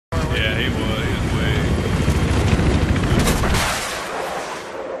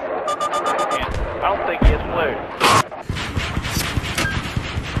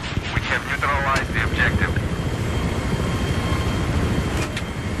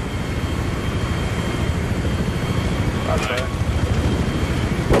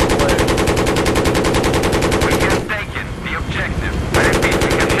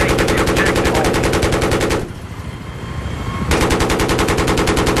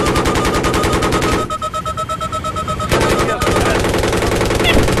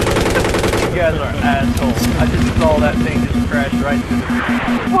guys are assholes. I just saw that thing just crash right through the...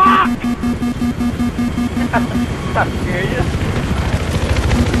 Fuck! I scare you?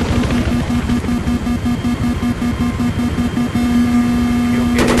 You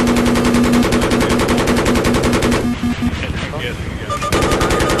okay?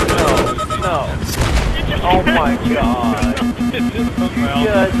 No. Oh my god. You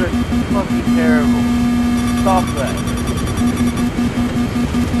guys are fucking terrible. Stop that.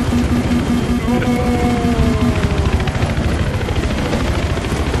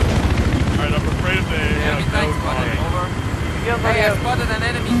 Alright, I'm afraid of the... Enemy tank spotted, over. Hey, I spotted an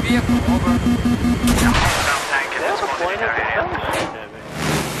enemy vehicle, over. Hostile tank in this quantity area.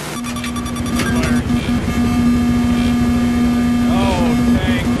 Oh,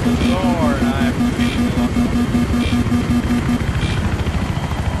 thank the Lord, I'm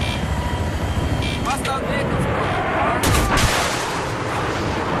Hostile vehicles, over.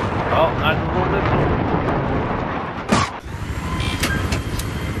 Oh, nice little missile.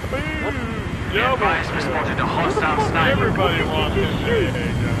 Advice, we spotted a hostile sniper. Everybody wants this day,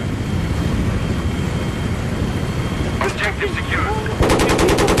 Objective secure.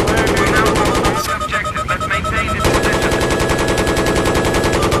 We now have all the objectives. Let's maintain this position.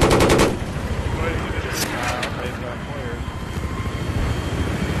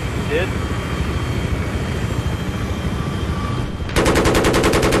 Did?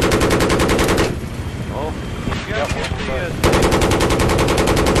 Oh, you got one.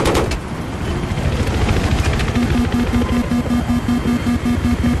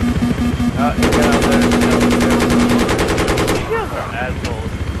 You guys are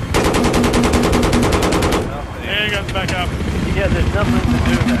assholes. handguns back up. Yeah, there's nothing to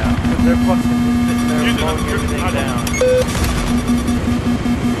do now. Because they're fucking just sitting there blowing everything down.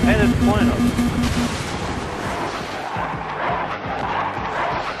 Hey, there's a point of them.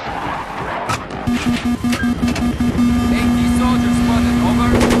 AT soldiers spotted, over.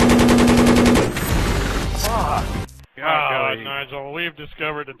 Fuck. God, Nigel, we've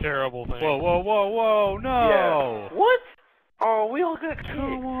discovered a terrible thing. Whoa, no! Yeah. What? Oh, we all got kicked.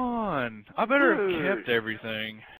 Come on! I better have Dude. kept everything.